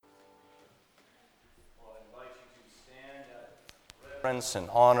reverence and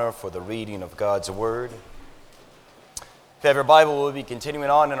honor for the reading of God's Word. If you have your Bible, we'll be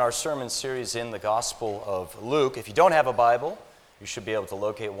continuing on in our sermon series in the Gospel of Luke. If you don't have a Bible, you should be able to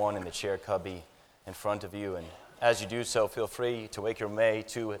locate one in the chair cubby in front of you. And as you do so, feel free to make your way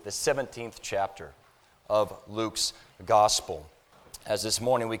to the 17th chapter of Luke's Gospel. As this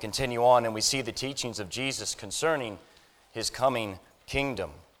morning we continue on and we see the teachings of Jesus concerning his coming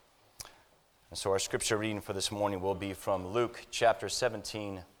kingdom. And so our scripture reading for this morning will be from Luke chapter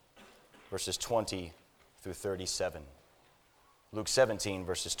 17, verses 20 through 37. Luke 17,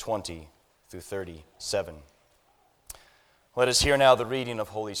 verses 20 through 37. Let us hear now the reading of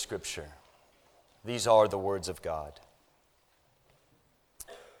Holy Scripture. These are the words of God.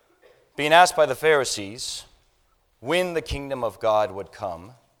 Being asked by the Pharisees when the kingdom of God would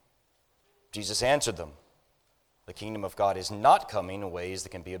come, Jesus answered them, "The kingdom of God is not coming in ways that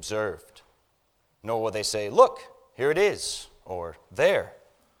can be observed. Nor will they say, 'Look, here it is,' or 'There.'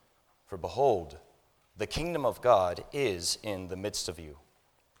 For behold, the kingdom of God is in the midst of you."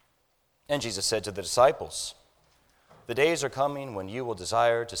 And Jesus said to the disciples, "The days are coming when you will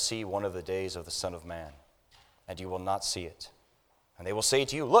desire to see one of the days of the Son of Man, and you will not see it. And they will say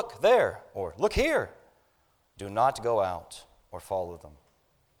to you, 'Look there,' or 'Look here.' Do not go out or follow them.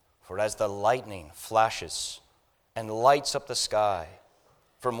 For as the lightning flashes and lights up the sky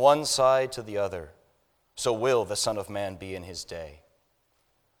from one side to the other, so will the Son of Man be in his day.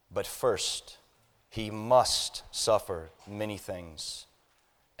 But first, he must suffer many things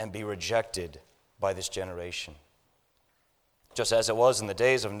and be rejected by this generation. Just as it was in the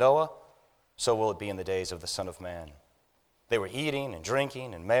days of Noah, so will it be in the days of the Son of Man. They were eating and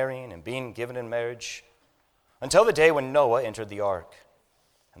drinking and marrying and being given in marriage until the day when Noah entered the ark,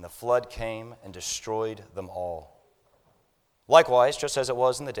 and the flood came and destroyed them all. Likewise, just as it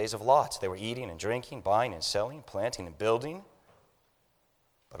was in the days of Lot, they were eating and drinking, buying and selling, planting and building.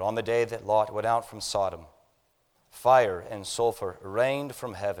 But on the day that Lot went out from Sodom, fire and sulfur rained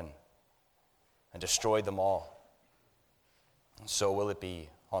from heaven and destroyed them all. And so will it be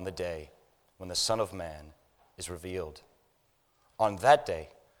on the day when the Son of Man is revealed. On that day,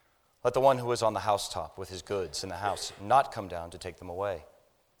 let the one who is on the housetop with his goods in the house not come down to take them away.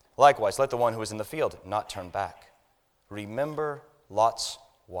 Likewise, let the one who is in the field not turn back. Remember Lot's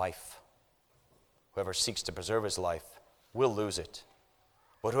wife. Whoever seeks to preserve his life will lose it,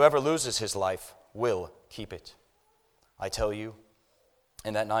 but whoever loses his life will keep it. I tell you,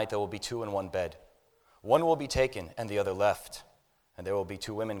 in that night there will be two in one bed. One will be taken and the other left, and there will be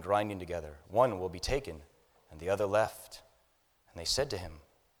two women grinding together. One will be taken and the other left." And they said to him,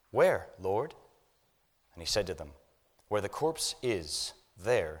 "Where, Lord?" And he said to them, "Where the corpse is,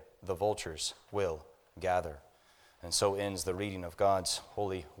 there the vultures will gather." And so ends the reading of God's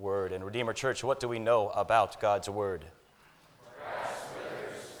holy word. And Redeemer Church, what do we know about God's word? Grass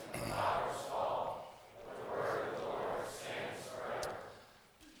withers and flowers fall, but the word of the Lord stands forever.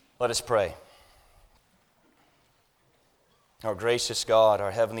 Let us pray. Our gracious God, our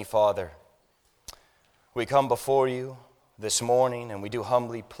heavenly Father, we come before you this morning and we do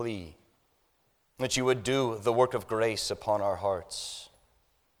humbly plea that you would do the work of grace upon our hearts,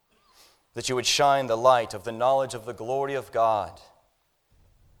 that you would shine the light of the knowledge of the glory of God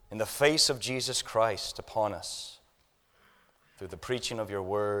in the face of Jesus Christ upon us through the preaching of your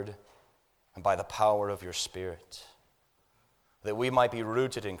word and by the power of your Spirit, that we might be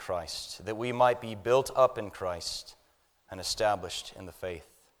rooted in Christ, that we might be built up in Christ and established in the faith.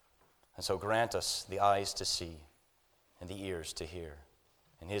 And so grant us the eyes to see and the ears to hear.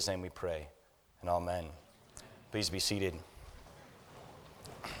 In his name we pray, and amen. Please be seated.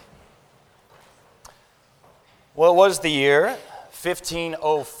 Well, it was the year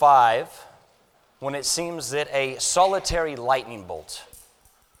 1505 when it seems that a solitary lightning bolt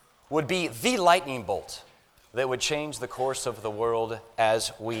would be the lightning bolt that would change the course of the world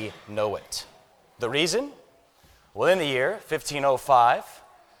as we know it. The reason? Well, in the year 1505,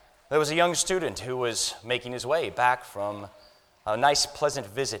 there was a young student who was making his way back from a nice, pleasant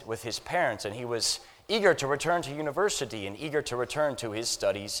visit with his parents, and he was eager to return to university and eager to return to his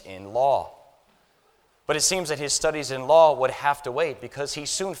studies in law. But it seems that his studies in law would have to wait because he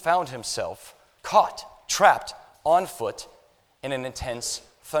soon found himself caught, trapped on foot in an intense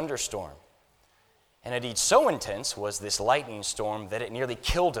thunderstorm. And indeed, so intense was this lightning storm that it nearly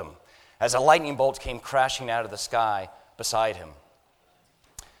killed him as a lightning bolt came crashing out of the sky beside him.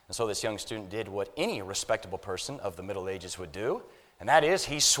 And so this young student did what any respectable person of the Middle Ages would do, and that is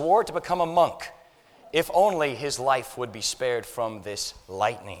he swore to become a monk if only his life would be spared from this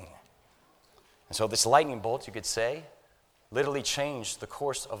lightning. And so this lightning bolt, you could say, literally changed the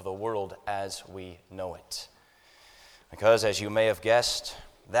course of the world as we know it. Because, as you may have guessed,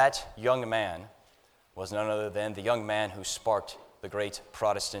 that young man was none other than the young man who sparked the great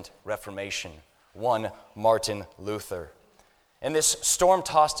Protestant Reformation, one Martin Luther. And this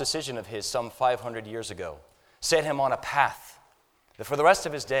storm-tossed decision of his some 500 years ago set him on a path that for the rest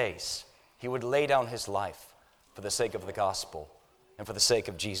of his days he would lay down his life for the sake of the gospel and for the sake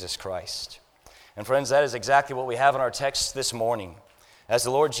of Jesus Christ. And friends, that is exactly what we have in our text this morning, as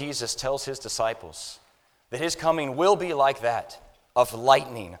the Lord Jesus tells his disciples that his coming will be like that of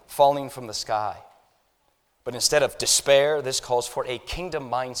lightning falling from the sky. But instead of despair, this calls for a kingdom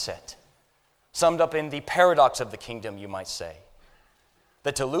mindset, summed up in the paradox of the kingdom, you might say.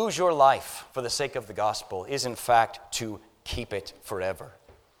 That to lose your life for the sake of the gospel is in fact to keep it forever.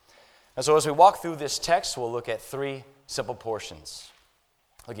 And so as we walk through this text, we'll look at three simple portions.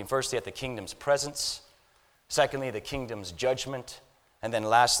 Looking firstly at the kingdom's presence, secondly, the kingdom's judgment, and then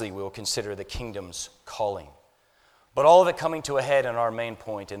lastly, we'll consider the kingdom's calling. But all of it coming to a head on our main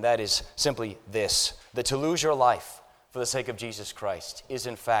point, and that is simply this, that to lose your life for the sake of Jesus Christ is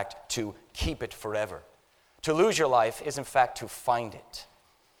in fact to keep it forever. To lose your life is in fact to find it.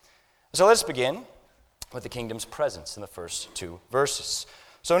 So let's begin with the kingdom's presence in the first two verses.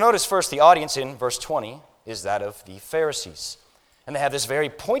 So notice first the audience in verse 20 is that of the Pharisees. And they have this very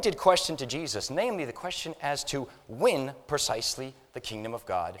pointed question to Jesus, namely the question as to when precisely the kingdom of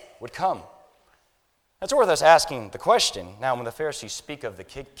God would come. It's worth us asking the question, now when the Pharisees speak of the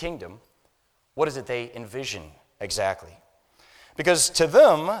kingdom, what is it they envision exactly? Because to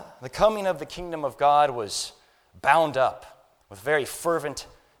them, the coming of the kingdom of God was bound up with very fervent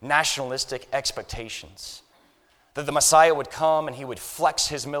nationalistic expectations. That the Messiah would come and he would flex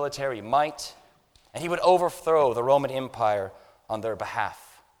his military might and he would overthrow the Roman Empire on their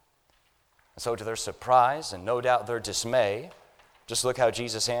behalf. And so to their surprise and no doubt their dismay, just look how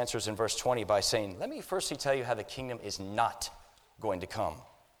Jesus answers in verse 20 by saying, let me firstly tell you how the kingdom is not going to come.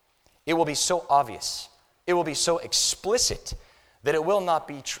 It will be so obvious, it will be so explicit that it will not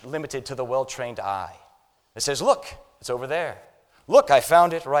be limited to the well-trained eye. It says, look, it's over there. Look, I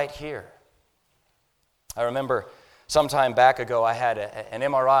found it right here. I remember some time back ago I had an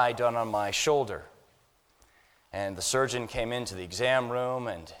MRI done on my shoulder. And the surgeon came into the exam room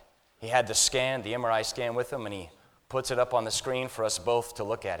and he had the MRI scan with him, and he puts it up on the screen for us both to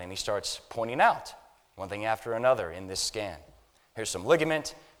look at. And he starts pointing out one thing after another in this scan. Here's some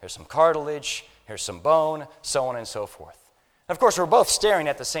ligament, here's some cartilage, here's some bone, so on and so forth. And of course, we're both staring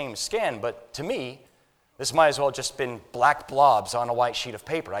at the same scan, but to me, this might as well have just been black blobs on a white sheet of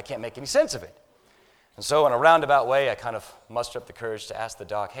paper. I can't make any sense of it. And so in a roundabout way, I kind of mustered up the courage to ask the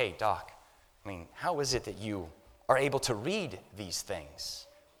doc, hey, doc, how is it that you are able to read these things?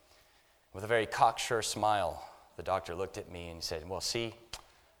 With a very cocksure smile, the doctor looked at me and he said, well, see,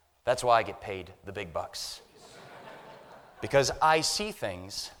 that's why I get paid the big bucks. Because I see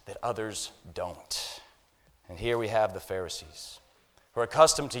things that others don't. And here we have the Pharisees, who are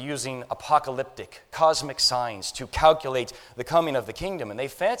accustomed to using apocalyptic, cosmic signs to calculate the coming of the kingdom, and they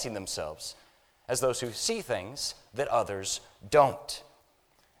fancy themselves as those who see things that others don't.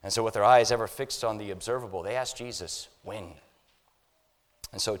 And so with their eyes ever fixed on the observable, they ask Jesus, when?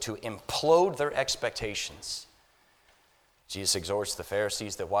 And so to implode their expectations, Jesus exhorts the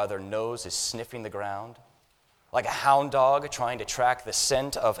Pharisees that while their nose is sniffing the ground, like a hound dog trying to track the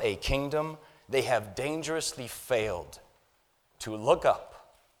scent of a kingdom, they have dangerously failed to look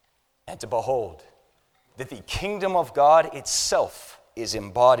up and to behold that the kingdom of God itself is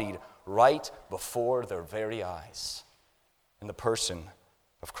embodied right before their very eyes in the person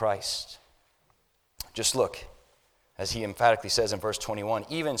of Christ. Just look, as he emphatically says in verse 21,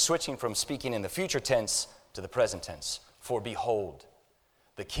 even switching from speaking in the future tense to the present tense, for behold,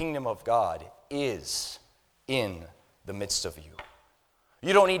 the kingdom of God is in the midst of you.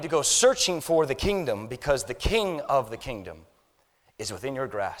 You don't need to go searching for the kingdom because the king of the kingdom is within your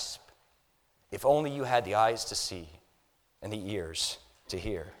grasp. If only you had the eyes to see and the ears to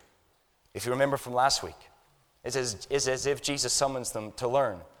hear. If you remember from last week, it's as if Jesus summons them to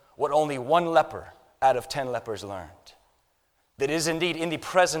learn what only one leper out of 10 lepers learned. That it is indeed in the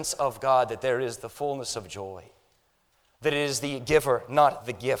presence of God that there is the fullness of joy. That it is the giver, not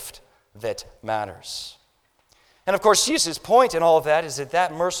the gift, that matters. And of course, Jesus' point in all of that is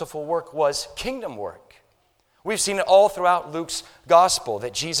that merciful work was kingdom work. We've seen it all throughout Luke's gospel,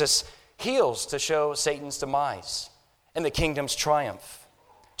 that Jesus heals to show Satan's demise and the kingdom's triumph.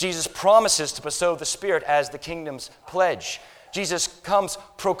 Jesus promises to bestow the Spirit as the kingdom's pledge. Jesus comes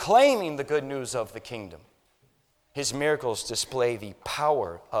proclaiming the good news of the kingdom. His miracles display the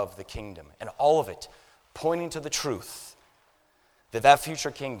power of the kingdom, and all of it pointing to the truth that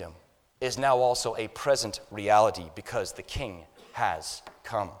future kingdom is now also a present reality because the King has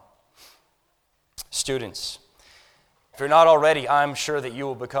come. Students, if you're not already, I'm sure that you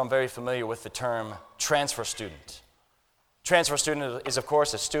will become very familiar with the term transfer student. Transfer student is, of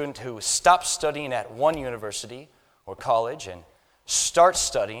course, a student who stops studying at one university or college and starts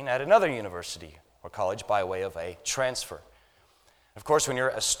studying at another university or college by way of a transfer. Of course, when you're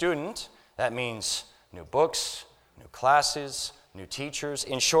a student, that means new books, new classes, new teachers.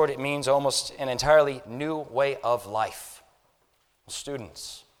 In short, it means almost an entirely new way of life.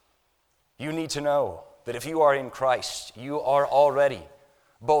 Students, you need to know that if you are in Christ, you are already,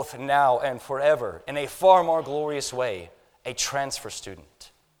 both now and forever, in a far more glorious way, a transfer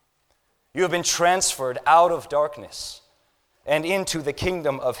student. You have been transferred out of darkness and into the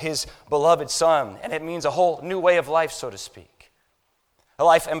kingdom of His beloved Son, and it means a whole new way of life, so to speak. A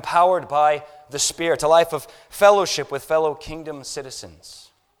life empowered by the Spirit, a life of fellowship with fellow kingdom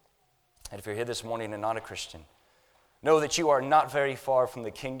citizens. And if you're here this morning and not a Christian, know that you are not very far from the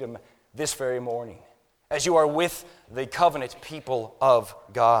kingdom this very morning, as you are with the covenant people of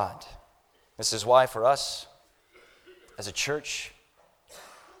God. This is why for us, as a church,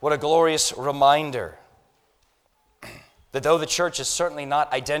 what a glorious reminder that though the church is certainly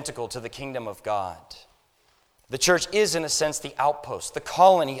not identical to the kingdom of God, the church is, in a sense, the outpost, the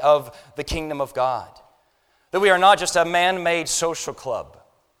colony of the kingdom of God. That we are not just a man-made social club.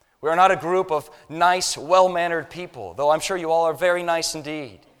 We are not a group of nice, well-mannered people, though I'm sure you all are very nice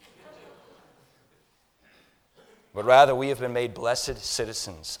indeed. But rather, we have been made blessed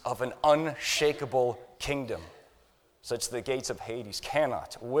citizens of an unshakable kingdom, such that the gates of Hades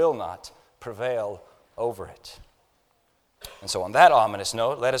cannot, will not prevail over it. And so on that ominous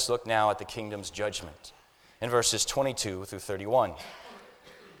note, let us look now at the kingdom's judgment in verses 22 through 31.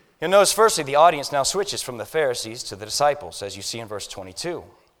 You'll notice, firstly, the audience now switches from the Pharisees to the disciples, as you see in verse 22.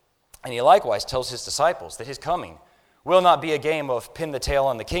 And he likewise tells his disciples that his coming will not be a game of pin the tail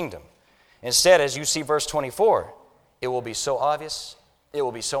on the kingdom. Instead, as you see verse 24, it will be so obvious, it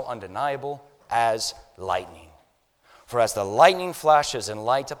will be so undeniable as lightning. For as the lightning flashes and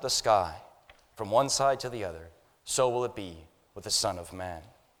lights up the sky from one side to the other, so will it be with the Son of Man.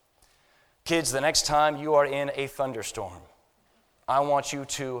 Kids, the next time you are in a thunderstorm, I want you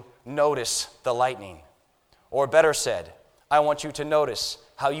to notice the lightning. Or better said, I want you to notice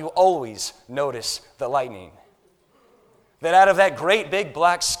how you always notice the lightning. That out of that great big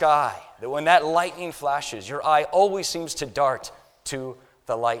black sky, that when that lightning flashes, your eye always seems to dart to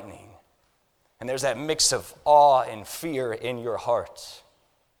the lightning. And there's that mix of awe and fear in your heart.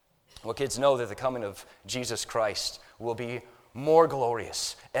 Well, kids, know that the coming of Jesus Christ will be more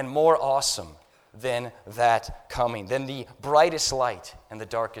glorious and more awesome than that coming, than the brightest light in the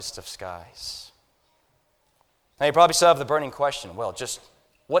darkest of skies. Now, you probably still have the burning question, well, just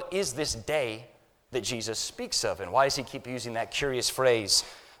what is this day that Jesus speaks of, and why does he keep using that curious phrase,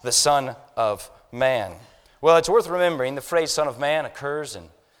 the Son of Man? Well, it's worth remembering the phrase Son of Man occurs in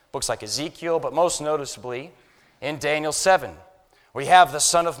books like Ezekiel, but most noticeably in Daniel 7. We have the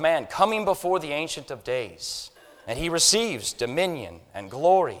Son of Man coming before the Ancient of Days, and he receives dominion and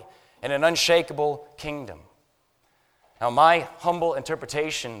glory in an unshakable kingdom. Now, my humble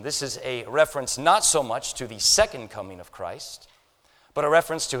interpretation, this is a reference not so much to the second coming of Christ, but a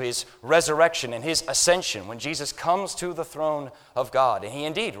reference to his resurrection and his ascension when Jesus comes to the throne of God, and he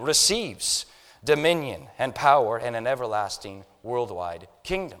indeed receives dominion and power and an everlasting worldwide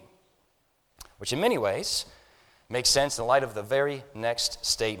kingdom, which in many ways makes sense in light of the very next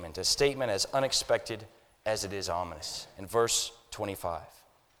statement, a statement as unexpected as it is ominous. In verse 25,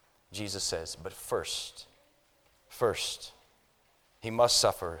 Jesus says, but first, he must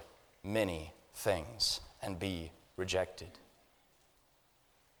suffer many things and be rejected.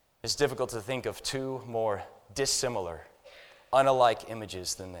 It's difficult to think of two more dissimilar, unalike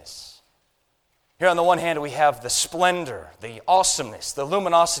images than this. Here on the one hand, we have the splendor, the awesomeness, the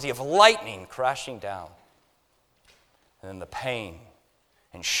luminosity of lightning crashing down. And then the pain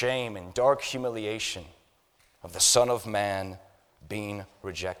and shame and dark humiliation of the Son of Man being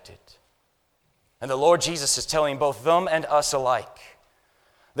rejected. And the Lord Jesus is telling both them and us alike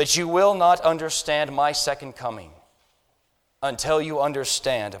that you will not understand my second coming until you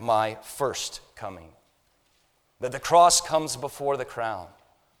understand my first coming. That the cross comes before the crown.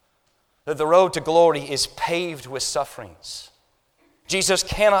 That the road to glory is paved with sufferings. Jesus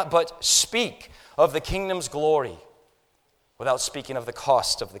cannot but speak of the kingdom's glory without speaking of the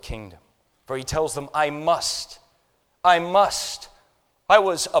cost of the kingdom. For he tells them, I must. I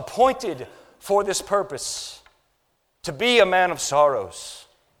was appointed for this purpose, to be a man of sorrows,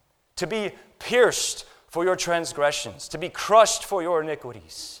 to be pierced for your transgressions, to be crushed for your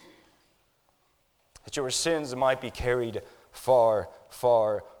iniquities. that your sins might be carried far,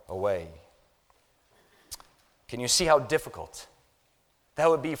 far away. Can you see how difficult that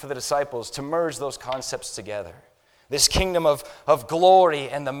would be for the disciples to merge those concepts together? This kingdom of glory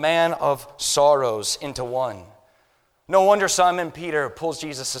and the man of sorrows into one. No wonder Simon Peter pulls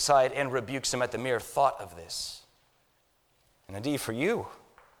Jesus aside and rebukes him at the mere thought of this. And indeed for you,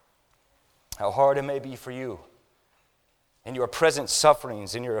 how hard it may be for you in your present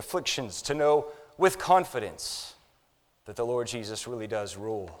sufferings, in your afflictions, to know with confidence that the Lord Jesus really does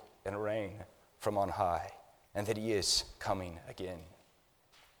rule and reign from on high, and that he is coming again.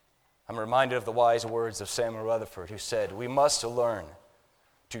 I'm reminded of the wise words of Samuel Rutherford, who said, "We must learn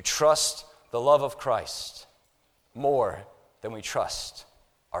to trust the love of Christ more than we trust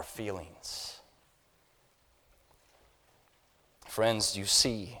our feelings." Friends, you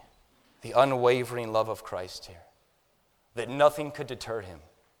see the unwavering love of Christ here, that nothing could deter him,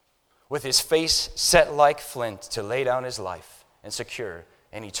 with his face set like flint, to lay down his life and secure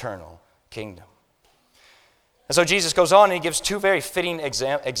an eternal kingdom. And so Jesus goes on and he gives two very fitting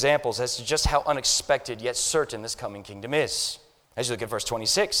examples as to just how unexpected yet certain this coming kingdom is. As you look at verse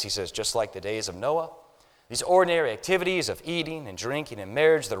 26, he says, just like the days of Noah, these ordinary activities of eating and drinking and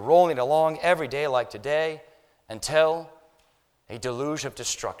marriage, they're rolling along every day like today until a deluge of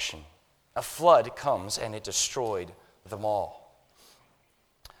destruction, a flood comes and it destroyed them all.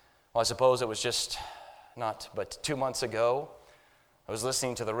 Well, I suppose it was just not but 2 months ago, I was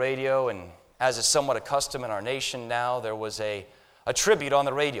listening to the radio, and as is somewhat a custom in our nation now, there was a tribute on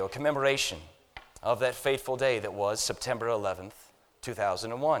the radio, a commemoration of that fateful day that was September 11th,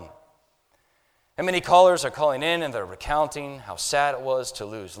 2001. And many callers are calling in and they're recounting how sad it was to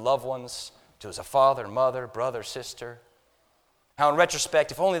lose loved ones, to lose a father, mother, brother, sister. How in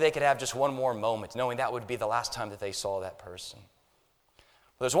retrospect, if only they could have just one more moment, knowing that would be the last time that they saw that person.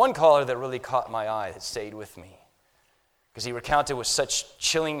 Well, there's one caller that really caught my eye, that stayed with me, because he recounted with such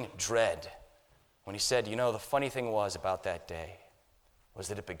chilling dread when he said, the funny thing was about that day was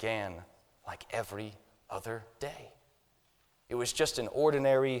that it began like every other day. It was just an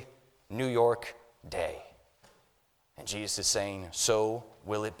ordinary New York day. And Jesus is saying, so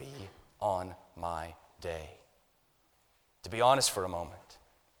will it be on my day. To be honest for a moment,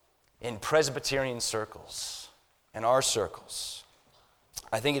 in Presbyterian circles, in our circles,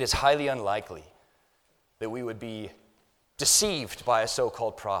 I think it is highly unlikely that we would be deceived by a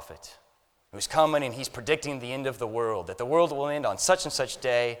so-called prophet who's coming and he's predicting the end of the world, that the world will end on such and such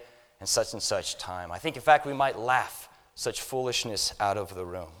day and such time. I think, in fact, we might laugh such foolishness out of the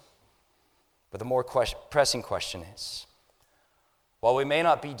room. But the more pressing question is, while we may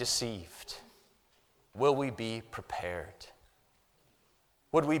not be deceived, will we be prepared?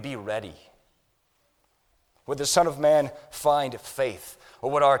 Would we be ready? Would the Son of Man find faith? Or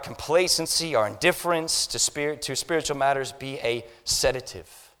would our complacency, our indifference to spiritual matters be a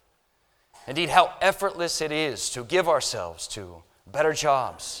sedative? Indeed, how effortless it is to give ourselves to better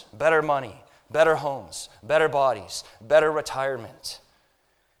jobs, better money, better homes, better bodies, better retirement,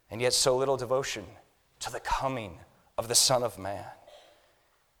 and yet so little devotion to the coming of the Son of Man.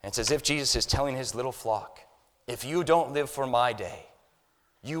 And it's as if Jesus is telling his little flock, if you don't live for my day,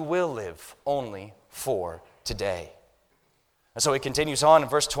 you will live only for today. And so he continues on in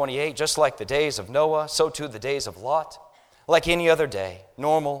verse 28, just like the days of Noah, so too the days of Lot, like any other day,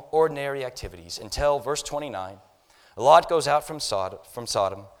 normal, ordinary activities, until, verse 29, Lot goes out from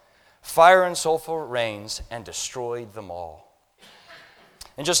Sodom, fire and sulfur rains, and destroyed them all.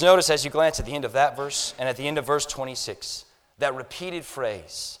 And just notice as you glance at the end of that verse, and at the end of verse 26, that repeated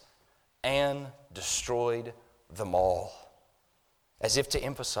phrase, and destroyed them all, as if to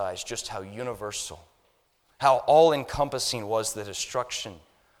emphasize just how universal, how all-encompassing was the destruction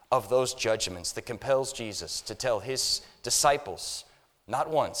of those judgments that compels Jesus to tell his disciples, not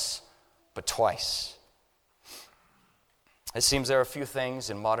once, but twice. It seems there are a few things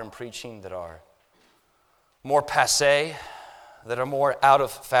in modern preaching that are more passé, that are more out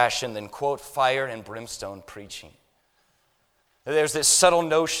of fashion than, quote, fire and brimstone preaching. There's this subtle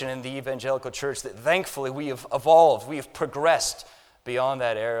notion in the evangelical church that thankfully we have evolved, we have progressed beyond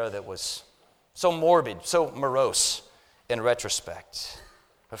that era that was so morbid, so morose in retrospect.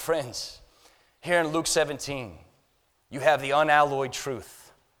 But friends, here in Luke 17, you have the unalloyed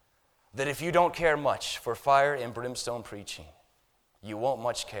truth that if you don't care much for fire and brimstone preaching, you won't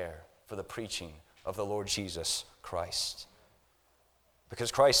much care for the preaching of the Lord Jesus Christ.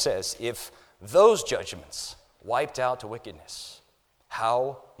 Because Christ says, if those judgments wiped out wickedness,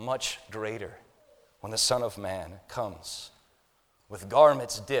 how much greater when the Son of Man comes with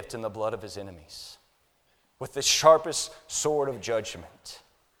garments dipped in the blood of his enemies, with the sharpest sword of judgment,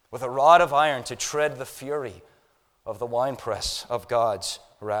 with a rod of iron to tread the fury of the winepress of God's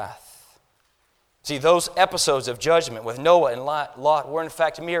wrath. See, those episodes of judgment with Noah and Lot were in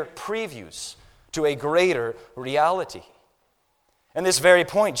fact mere previews to a greater reality. And this very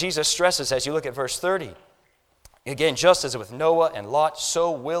point Jesus stresses as you look at verse 30. Again, just as with Noah and Lot,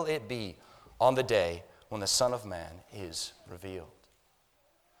 so will it be on the day when the Son of Man is revealed.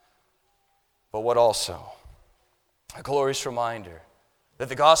 But what also? A glorious reminder that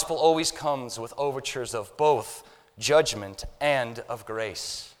the gospel always comes with overtures of both judgment and of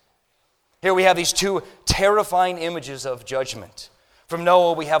grace. Here we have these two terrifying images of judgment. From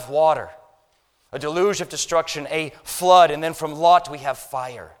Noah we have water, a deluge of destruction, a flood, and then from Lot we have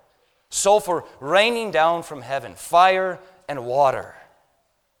fire. Sulfur raining down from heaven, fire and water.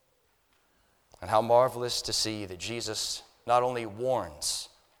 And how marvelous to see that Jesus not only warns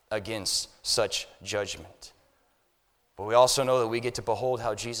against such judgment, but we also know that we get to behold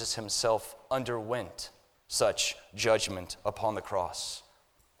how Jesus himself underwent such judgment upon the cross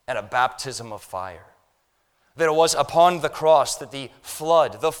and a baptism of fire. That it was upon the cross that the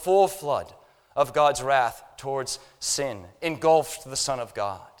flood, the full flood of God's wrath towards sin engulfed the Son of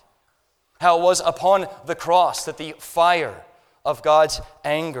God. How it was upon the cross that the fire of God's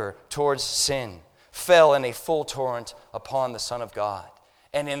anger towards sin fell in a full torrent upon the Son of God.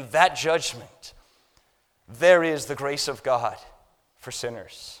 And in that judgment, there is the grace of God for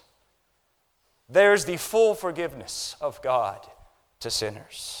sinners. There's the full forgiveness of God to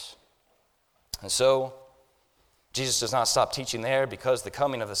sinners. And so, Jesus does not stop teaching there, because the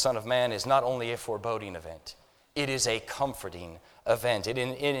coming of the Son of Man is not only a foreboding event, it is a comforting event. It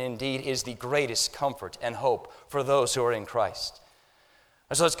indeed is the greatest comfort and hope for those who are in Christ.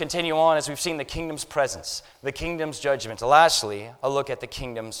 And so let's continue on as we've seen the kingdom's presence, the kingdom's judgment. Lastly, a look at the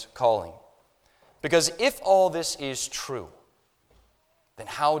kingdom's calling. Because if all this is true, then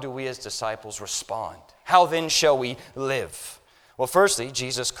how do we as disciples respond? How then shall we live? Well, firstly,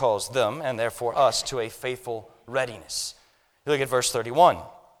 Jesus calls them, and therefore us, to a faithful readiness. You look at verse 31.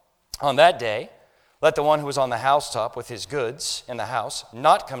 On that day, let the one who is on the housetop with his goods in the house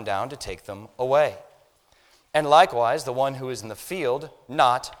not come down to take them away. And likewise, the one who is in the field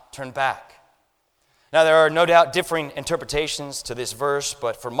not turn back. Now, there are no doubt differing interpretations to this verse,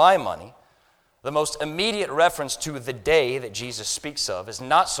 but for my money, the most immediate reference to the day that Jesus speaks of is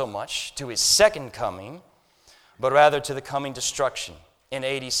not so much to his second coming, but rather to the coming destruction in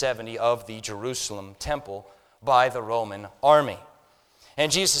AD 70 of the Jerusalem temple by the Roman army.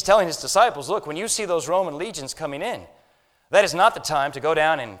 And Jesus is telling his disciples, look, when you see those Roman legions coming in, that is not the time to go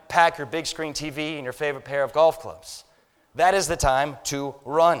down and pack your big screen TV and your favorite pair of golf clubs. That is the time to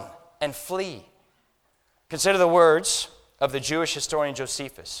run and flee. Consider the words of the Jewish historian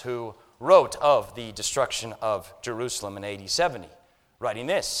Josephus, who wrote of the destruction of Jerusalem in AD 70, writing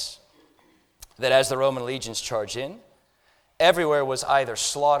this, that as the Roman legions charged in, everywhere was either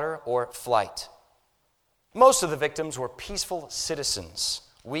slaughter or flight. Most of the victims were peaceful citizens,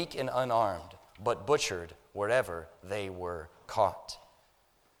 weak and unarmed, but butchered wherever they were caught.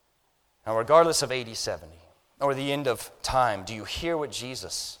 Now, regardless of AD 70 or the end of time, do you hear what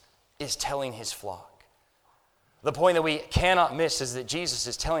Jesus is telling his flock? The point that we cannot miss is that Jesus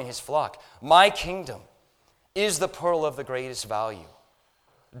is telling his flock, my kingdom is the pearl of the greatest value.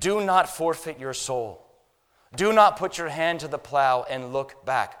 Do not forfeit your soul. Do not put your hand to the plow and look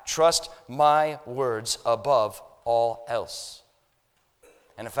back. Trust my words above all else.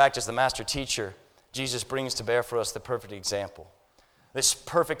 And in fact, as the master teacher, Jesus brings to bear for us the perfect example. This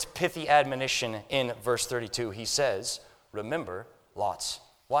perfect, pithy admonition in verse 32, he says, remember Lot's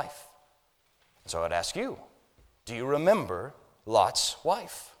wife. So I'd ask you, do you remember Lot's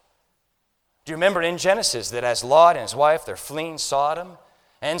wife? Do you remember in Genesis that as Lot and his wife, they're fleeing Sodom,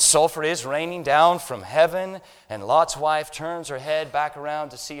 and sulfur is raining down from heaven, and Lot's wife turns her head back around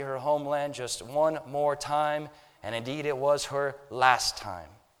to see her homeland just one more time, and indeed it was her last time.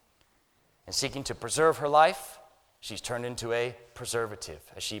 And seeking to preserve her life, she's turned into a preservative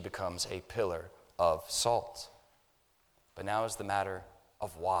as she becomes a pillar of salt. But now is the matter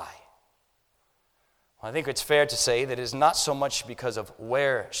of why. Well, I think it's fair to say that it is not so much because of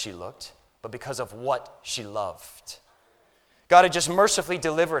where she looked, but because of what she loved. God had just mercifully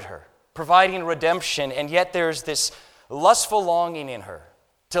delivered her, providing redemption, and yet there's this lustful longing in her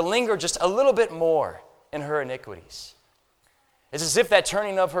to linger just a little bit more in her iniquities. It's as if that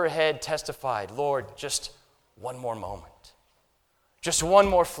turning of her head testified, Lord, just one more moment, just one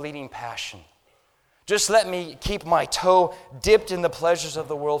more fleeting passion. Just let me keep my toe dipped in the pleasures of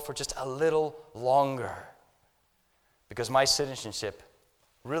the world for just a little longer, because my citizenship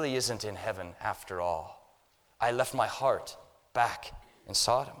really isn't in heaven after all. I left my heart back in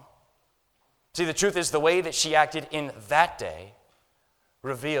Sodom. See, the truth is the way that she acted in that day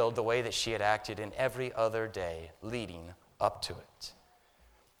revealed the way that she had acted in every other day leading up to it.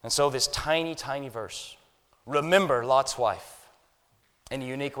 And so this tiny, tiny verse, remember Lot's wife, in a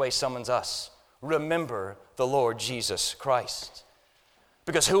unique way summons us. Remember the Lord Jesus Christ.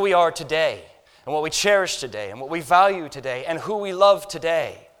 Because who we are today, and what we cherish today, and what we value today, and who we love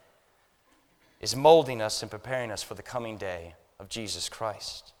today is molding us and preparing us for the coming day of Jesus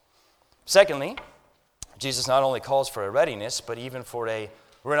Christ. Secondly, Jesus not only calls for a readiness, but even for a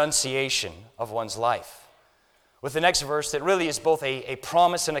renunciation of one's life. With the next verse that really is both a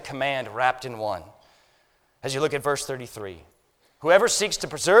promise and a command wrapped in one. As you look at verse 33, whoever seeks to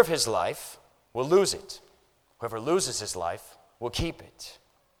preserve his life will lose it. Whoever loses his life will keep it.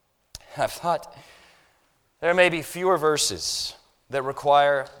 I've thought there may be fewer verses that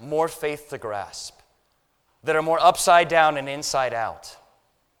require more faith to grasp, that are more upside down and inside out,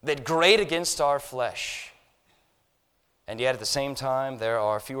 that grate against our flesh. And yet at the same time, there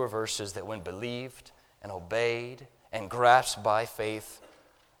are fewer verses that when believed and obeyed and grasped by faith,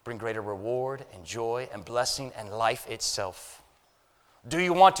 bring greater reward and joy and blessing and life itself. Do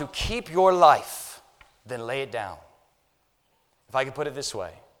you want to keep your life? Then lay it down. If I could put it this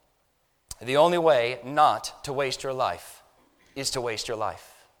way, the only way not to waste your life is to waste your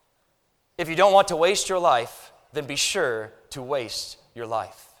life. If you don't want to waste your life, then be sure to waste your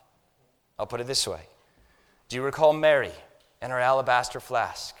life. I'll put it this way. Do you recall Mary and her alabaster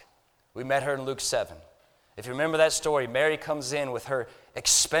flask? We met her in Luke 7. If you remember that story, Mary comes in with her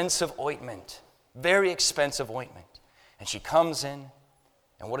expensive ointment, very expensive ointment. And she comes in,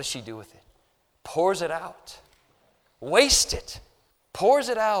 and what does she do with it? Pours it out. Waste it. Pours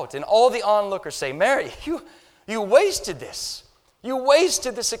it out. And all the onlookers say, Mary, you wasted this. You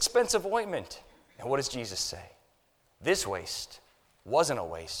wasted this expensive ointment. And what does Jesus say? This waste wasn't a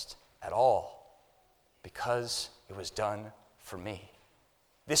waste at all because it was done for me.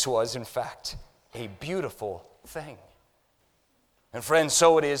 This was, in fact, a beautiful thing. And friends,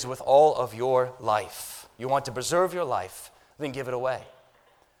 so it is with all of your life. You want to preserve your life, then give it away.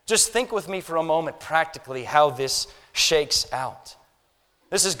 Just think with me for a moment practically how this shakes out.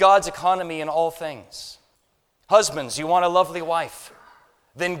 This is God's economy in all things. Husbands, you want a lovely wife,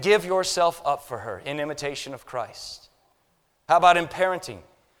 then give yourself up for her in imitation of Christ. How about in parenting?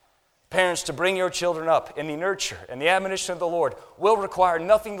 Parents, to bring your children up in the nurture and the admonition of the Lord will require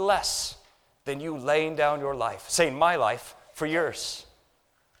nothing less than you laying down your life, saying, my life for yours.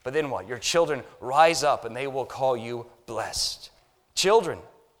 But then what? Your children rise up and they will call you blessed. Children,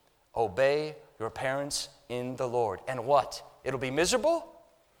 obey your parents in the Lord. And what? It'll be miserable?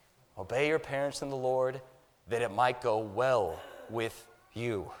 Obey your parents in the Lord that it might go well with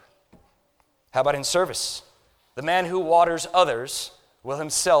you. How about in service? The man who waters others will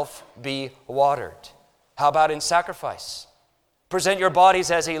himself be watered. How about in sacrifice? Present your bodies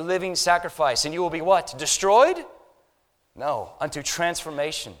as a living sacrifice, and you will be what? Destroyed? No, unto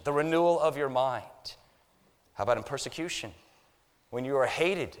transformation, the renewal of your mind. How about in persecution? When you are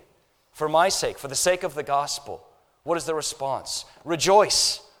hated for my sake, for the sake of the gospel, what is the response?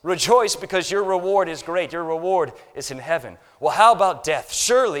 Rejoice. Rejoice because your reward is great. Your reward is in heaven. Well, how about death?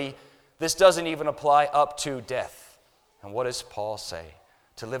 Surely this doesn't even apply up to death. And what does Paul say?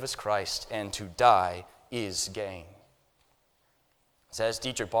 To live is Christ and to die is gain. As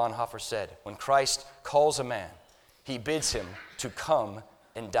Dietrich Bonhoeffer said, when Christ calls a man, he bids him to come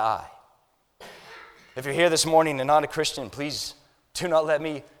and die. If you're here this morning and not a Christian, please do not let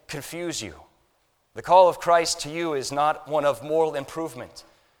me confuse you. The call of Christ to you is not one of moral improvement.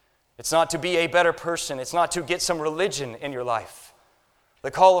 It's not to be a better person. It's not to get some religion in your life.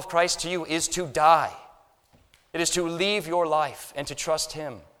 The call of Christ to you is to die. It is to leave your life and to trust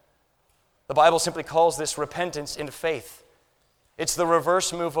Him. The Bible simply calls this repentance into faith. It's the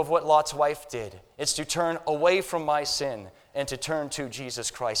reverse move of what Lot's wife did. It's to turn away from my sin and to turn to Jesus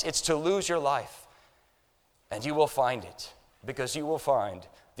Christ. It's to lose your life, and you will find it because you will find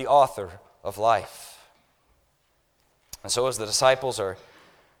the author of life. And so as the disciples are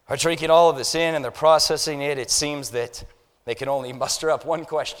drinking all of this in and they're processing it, it seems that they can only muster up one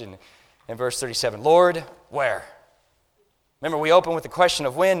question in verse 37. Lord, where? Remember, we open with the question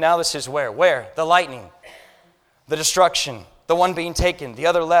of when. Now this is where. Where? The lightning, the destruction, the one being taken, the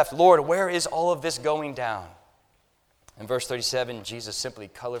other left. Lord, where is all of this going down? In verse 37, Jesus simply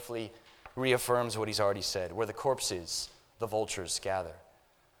colorfully reaffirms what He's already said. Where the corpse is, the vultures gather.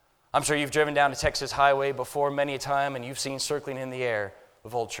 I'm sure you've driven down a Texas highway before many a time and you've seen circling in the air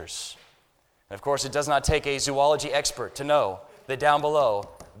vultures. And of course, it does not take a zoology expert to know that down below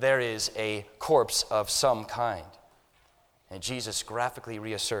there is a corpse of some kind. And Jesus graphically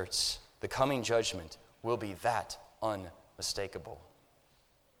reasserts the coming judgment will be that unmistakable.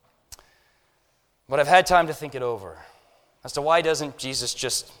 But I've had time to think it over as to why doesn't Jesus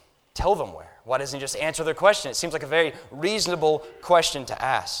just tell them where? Why doesn't he just answer their question? It seems like a very reasonable question to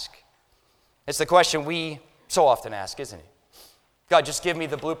ask. It's the question we so often ask, isn't it? God, just give me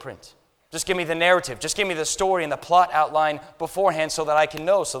the blueprint. Just give me the narrative. Just give me the story and the plot outline beforehand so that I can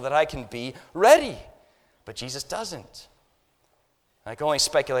know, so that I can be ready. But Jesus doesn't. I can only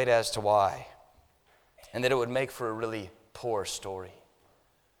speculate as to why. And that it would make for a really poor story.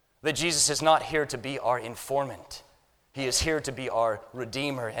 That Jesus is not here to be our informant. He is here to be our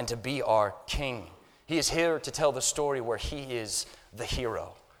Redeemer and to be our King. He is here to tell the story where he is the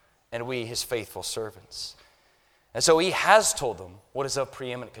hero and we his faithful servants. And so he has told them what is of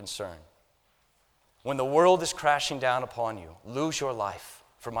preeminent concern. When the world is crashing down upon you, lose your life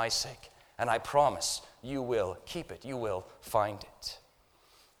for my sake, and I promise you will keep it, you will find it.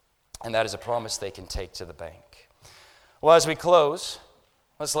 And that is a promise they can take to the bank. Well, as we close,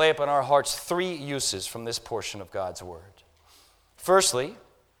 let's lay up on our hearts 3 uses from this portion of God's word. Firstly,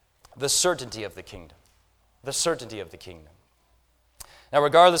 the certainty of the kingdom. The certainty of the kingdom. Now,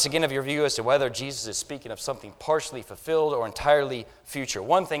 regardless again of your view as to whether Jesus is speaking of something partially fulfilled or entirely future,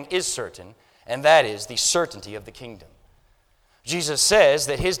 one thing is certain, and that is the certainty of the kingdom. Jesus says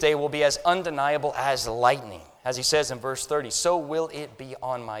that his day will be as undeniable as lightning. As he says in verse 30, so will it be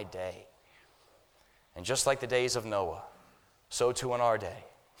on my day. And just like the days of Noah, so too in our day.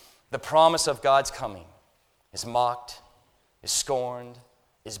 The promise of God's coming is mocked, is scorned,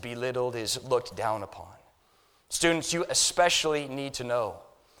 is belittled, is looked down upon. Students, you especially need to know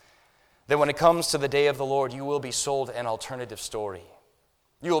that when it comes to the day of the Lord, you will be sold an alternative story.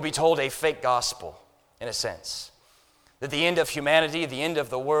 You will be told a fake gospel, in a sense. That the end of humanity, the end of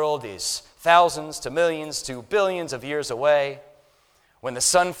the world is thousands to millions to billions of years away, when the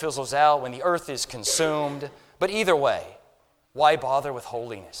sun fizzles out, when the earth is consumed. But either way, why bother with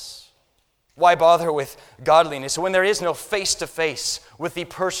holiness? Why bother with godliness when there is no face-to-face with the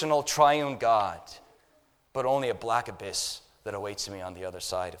personal triune God, but only a black abyss that awaits me on the other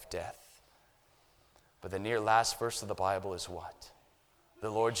side of death? But the near last verse of the Bible is what? The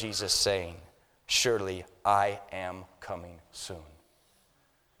Lord Jesus saying, surely I am coming soon.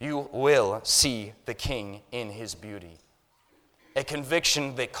 You will see the King in his beauty. A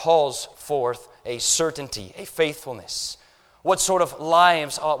conviction that calls forth a certainty, a faithfulness. What sort of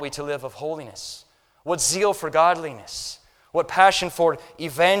lives ought we to live of holiness? What zeal for godliness? What passion for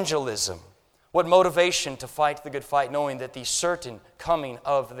evangelism? What motivation to fight the good fight, knowing that the certain coming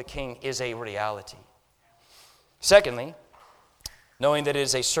of the King is a reality? Secondly, knowing that it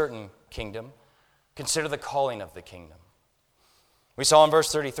is a certain kingdom, consider the calling of the kingdom. We saw in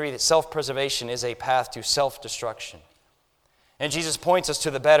verse 33 that self-preservation is a path to self-destruction. And Jesus points us to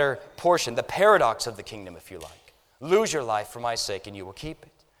the better portion, the paradox of the kingdom, if you like. Lose your life for my sake, and you will keep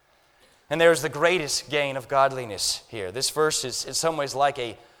it. And there's the greatest gain of godliness here. This verse is in some ways like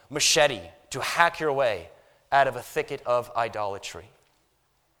a machete to hack your way out of a thicket of idolatry.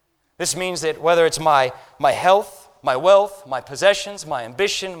 This means that whether it's my health, my wealth, my possessions, my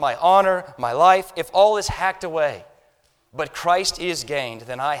ambition, my honor, my life, if all is hacked away, but Christ is gained,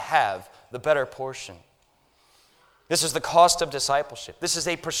 then I have the better portion. This is the cost of discipleship. This is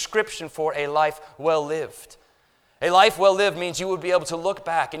a prescription for a life well lived. A life well lived means you would be able to look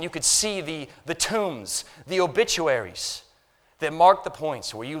back and you could see the tombs, the obituaries that mark the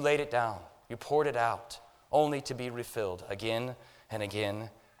points where you laid it down, you poured it out, only to be refilled again and again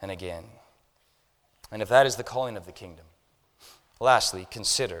and again. And if that is the calling of the kingdom, lastly,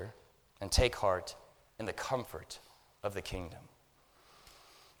 consider and take heart in the comfort of the kingdom.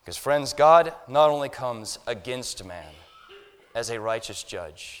 Because friends, God not only comes against man as a righteous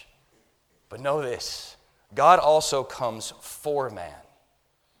judge, but know this, God also comes for man.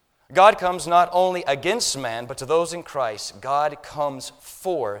 God comes not only against man, but to those in Christ, God comes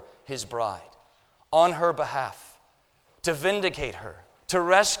for his bride, on her behalf, to vindicate her, to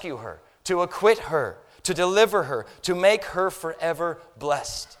rescue her, to acquit her, to deliver her, to make her forever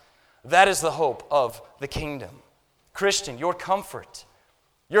blessed. That is the hope of the kingdom. Christian, your comfort,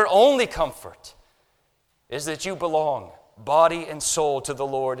 your only comfort, is that you belong, body and soul, to the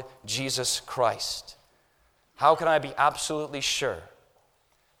Lord Jesus Christ. How can I be absolutely sure?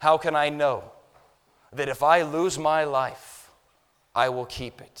 How can I know that if I lose my life, I will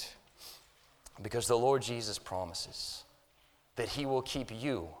keep it? Because the Lord Jesus promises that he will keep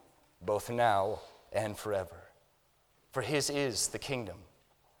you both now and forever. For his is the kingdom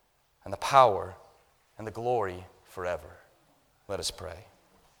and the power and the glory forever. Let us pray.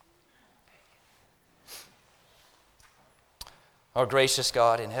 Our gracious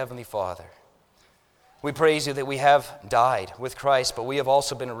God and Heavenly Father, we praise you that we have died with Christ, but we have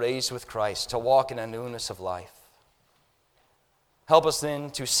also been raised with Christ to walk in a newness of life. Help us then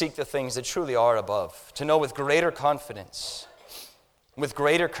to seek the things that truly are above, to know with greater confidence, with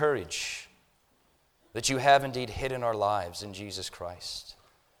greater courage, that you have indeed hidden our lives in Jesus Christ,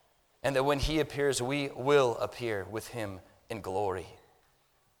 and that when he appears, we will appear with him in glory.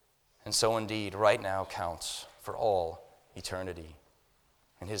 And so indeed, right now counts for all eternity.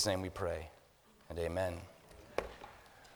 In his name we pray, and amen.